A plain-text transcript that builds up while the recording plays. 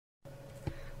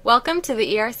Welcome to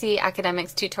the ERC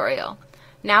Academics tutorial.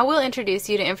 Now we'll introduce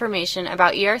you to information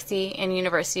about ERC and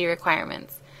university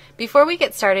requirements. Before we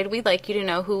get started, we'd like you to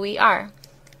know who we are.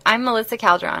 I'm Melissa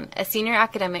Calderon, a Senior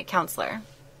Academic Counselor.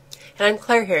 And I'm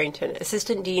Claire Harrington,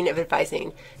 Assistant Dean of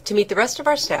Advising. To meet the rest of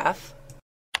our staff,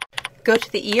 go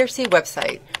to the ERC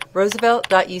website,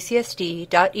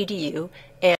 roosevelt.ucsd.edu,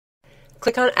 and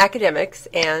click on Academics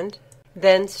and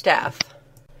then Staff.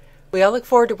 We all look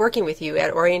forward to working with you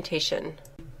at orientation.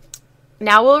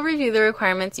 Now we'll review the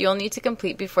requirements you'll need to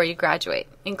complete before you graduate,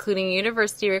 including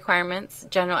university requirements,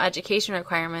 general education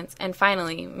requirements, and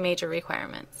finally, major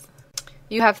requirements.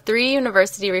 You have 3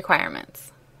 university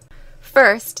requirements.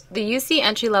 First, the UC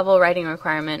Entry-Level Writing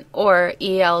Requirement, or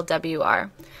ELWR.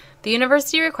 The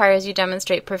university requires you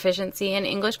demonstrate proficiency in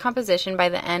English composition by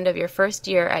the end of your first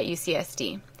year at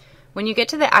UCSD. When you get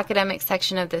to the academic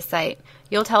section of this site,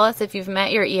 you'll tell us if you've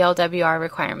met your ELWR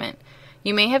requirement.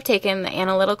 You may have taken the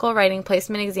Analytical Writing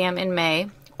Placement exam in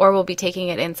May, or will be taking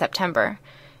it in September.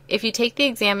 If you take the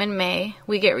exam in May,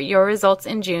 we get your results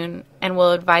in June and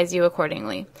will advise you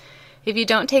accordingly. If you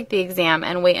don't take the exam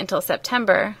and wait until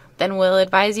September, then we'll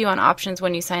advise you on options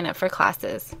when you sign up for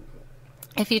classes.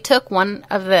 If you took one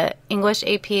of the English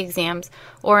AP exams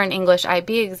or an English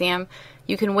IB exam,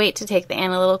 you can wait to take the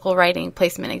Analytical Writing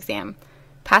Placement exam.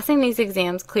 Passing these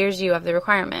exams clears you of the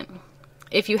requirement.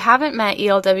 If you haven't met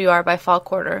ELWR by fall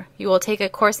quarter, you will take a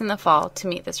course in the fall to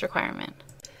meet this requirement.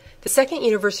 The second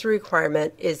university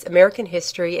requirement is American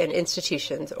History and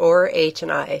Institutions, or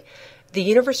AH&I. The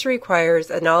university requires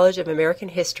a knowledge of American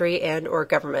history and/or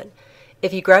government.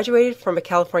 If you graduated from a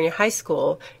California high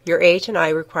school, your AH&I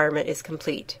requirement is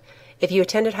complete. If you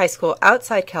attended high school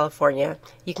outside California,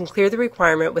 you can clear the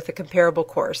requirement with a comparable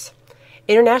course.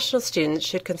 International students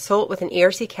should consult with an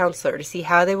ERC counselor to see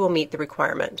how they will meet the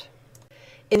requirement.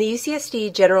 In the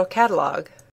UCSD General Catalog,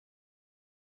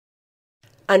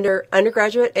 under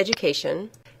Undergraduate Education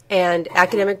and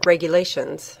Academic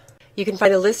Regulations, you can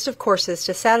find a list of courses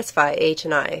to satisfy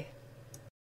AH&I.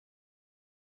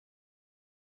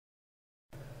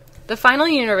 The final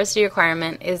university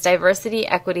requirement is Diversity,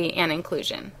 Equity, and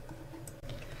Inclusion.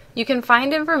 You can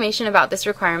find information about this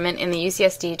requirement in the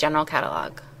UCSD General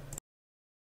Catalog.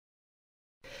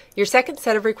 Your second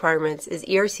set of requirements is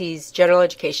ERC's General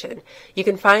Education. You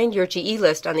can find your GE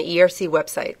list on the ERC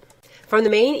website. From the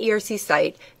main ERC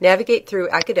site, navigate through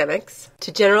Academics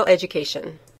to General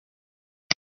Education.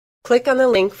 Click on the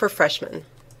link for freshmen.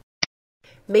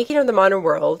 Making of the Modern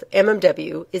World,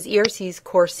 MMW, is ERC's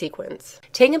course sequence.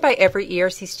 Taken by every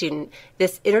ERC student,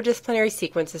 this interdisciplinary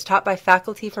sequence is taught by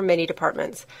faculty from many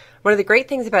departments. One of the great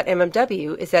things about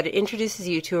MMW is that it introduces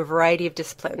you to a variety of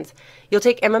disciplines. You'll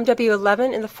take MMW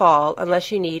 11 in the fall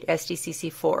unless you need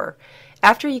SDCC 4.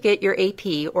 After you get your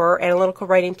AP or Analytical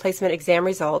Writing Placement exam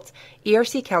results,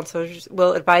 ERC counselors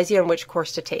will advise you on which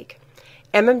course to take.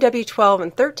 MMW 12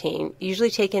 and 13, usually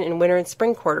taken in winter and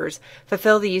spring quarters,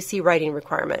 fulfill the UC writing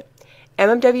requirement.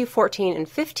 MMW 14 and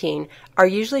 15 are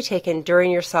usually taken during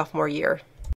your sophomore year.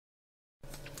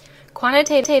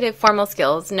 Quantitative formal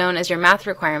skills, known as your math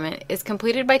requirement, is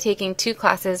completed by taking 2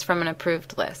 classes from an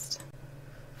approved list.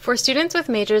 For students with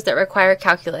majors that require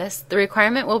calculus, the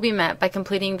requirement will be met by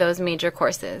completing those major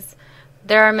courses.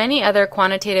 There are many other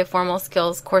quantitative formal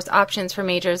skills course options for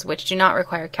majors which do not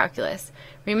require calculus.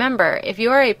 Remember, if you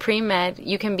are a pre-med,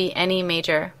 you can be any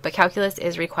major, but calculus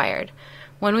is required.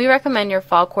 When we recommend your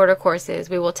fall quarter courses,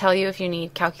 we will tell you if you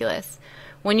need calculus.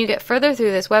 When you get further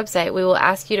through this website, we will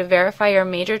ask you to verify your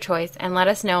major choice and let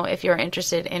us know if you are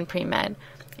interested in pre-med.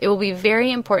 It will be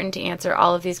very important to answer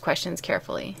all of these questions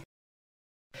carefully.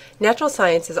 Natural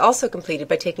science is also completed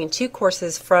by taking 2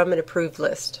 courses from an approved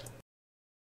list.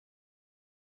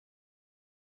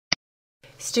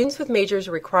 Students with majors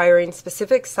requiring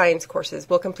specific science courses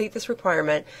will complete this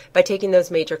requirement by taking those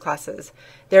major classes.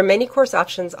 There are many course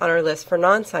options on our list for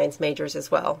non-science majors as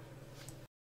well.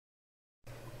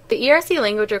 The ERC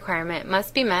language requirement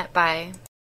must be met by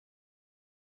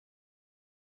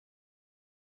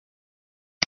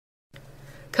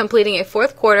completing a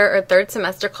 4th quarter or 3rd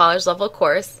semester college level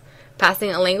course, passing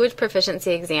a language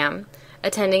proficiency exam,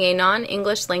 attending a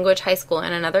non-English language high school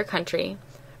in another country,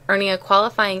 earning a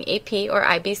qualifying AP or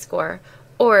IB score,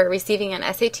 or receiving an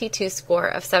SAT 2 score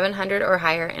of 700 or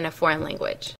higher in a foreign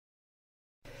language.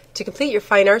 To complete your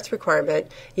fine arts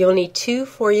requirement, you will need 2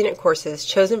 4-unit courses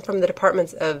chosen from the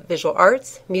departments of visual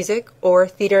arts, music, or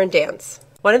theater and dance.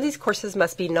 One of these courses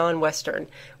must be non-Western.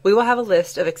 We will have a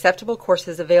list of acceptable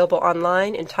courses available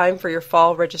online in time for your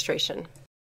fall registration.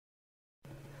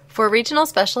 For regional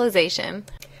specialization,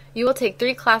 you will take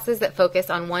 3 classes that focus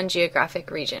on one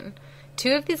geographic region.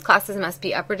 2 of these classes must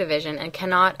be upper division and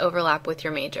cannot overlap with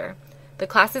your major. The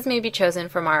classes may be chosen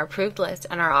from our approved list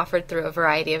and are offered through a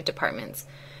variety of departments.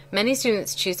 Many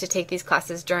students choose to take these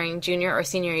classes during junior or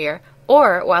senior year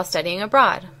or while studying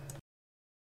abroad.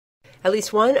 At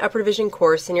least one upper division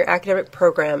course in your academic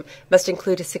program must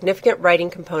include a significant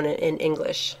writing component in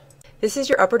English. This is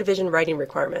your upper division writing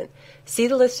requirement. See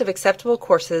the list of acceptable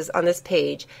courses on this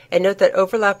page and note that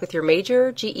overlap with your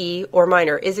major, GE, or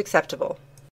minor is acceptable.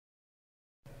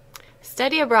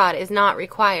 Study abroad is not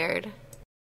required,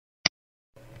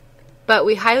 but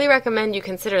we highly recommend you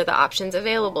consider the options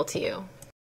available to you.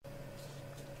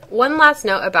 One last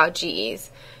note about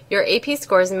GEs. Your AP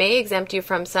scores may exempt you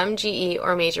from some GE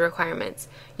or major requirements.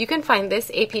 You can find this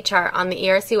AP chart on the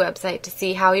ERC website to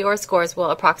see how your scores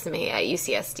will approximate at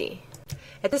UCSD.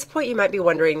 At this point you might be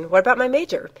wondering, what about my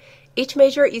major? Each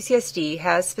major at UCSD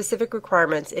has specific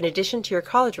requirements in addition to your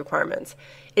college requirements.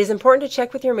 It is important to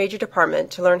check with your major department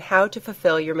to learn how to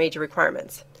fulfill your major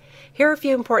requirements. Here are a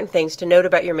few important things to note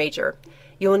about your major.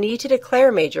 You will need to declare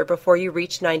a major before you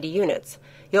reach 90 units.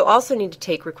 You'll also need to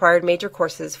take required major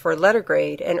courses for a letter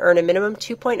grade and earn a minimum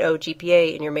 2.0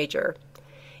 GPA in your major.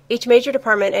 Each major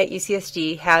department at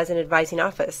UCSD has an advising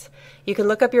office. You can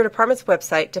look up your department's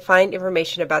website to find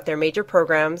information about their major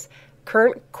programs,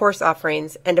 current course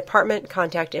offerings, and department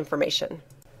contact information.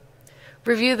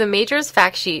 Review the majors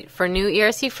fact sheet for new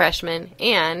ERC freshmen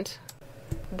and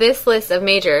this list of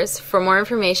majors for more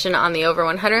information on the over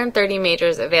 130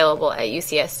 majors available at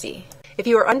UCSD. If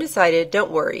you are undecided,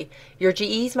 don't worry. Your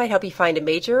GEs might help you find a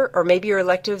major, or maybe your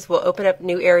electives will open up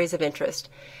new areas of interest.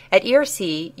 At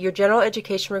ERC, your general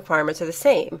education requirements are the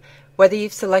same, whether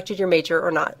you've selected your major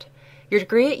or not. Your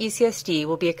degree at UCSD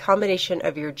will be a combination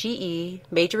of your GE,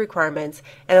 major requirements,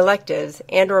 and electives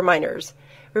and/or minors.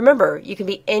 Remember, you can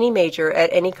be any major at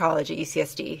any college at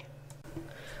UCSD.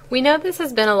 We know this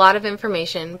has been a lot of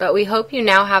information, but we hope you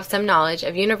now have some knowledge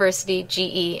of university,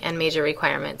 GE, and major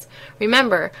requirements.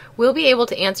 Remember, we'll be able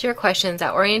to answer your questions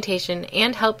at orientation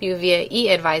and help you via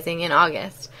e-advising in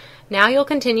August. Now you'll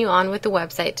continue on with the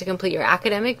website to complete your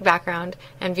academic background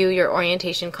and view your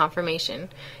orientation confirmation.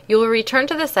 You will return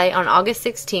to the site on August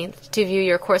 16th to view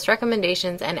your course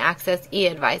recommendations and access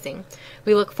e-advising.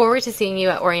 We look forward to seeing you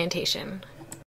at orientation.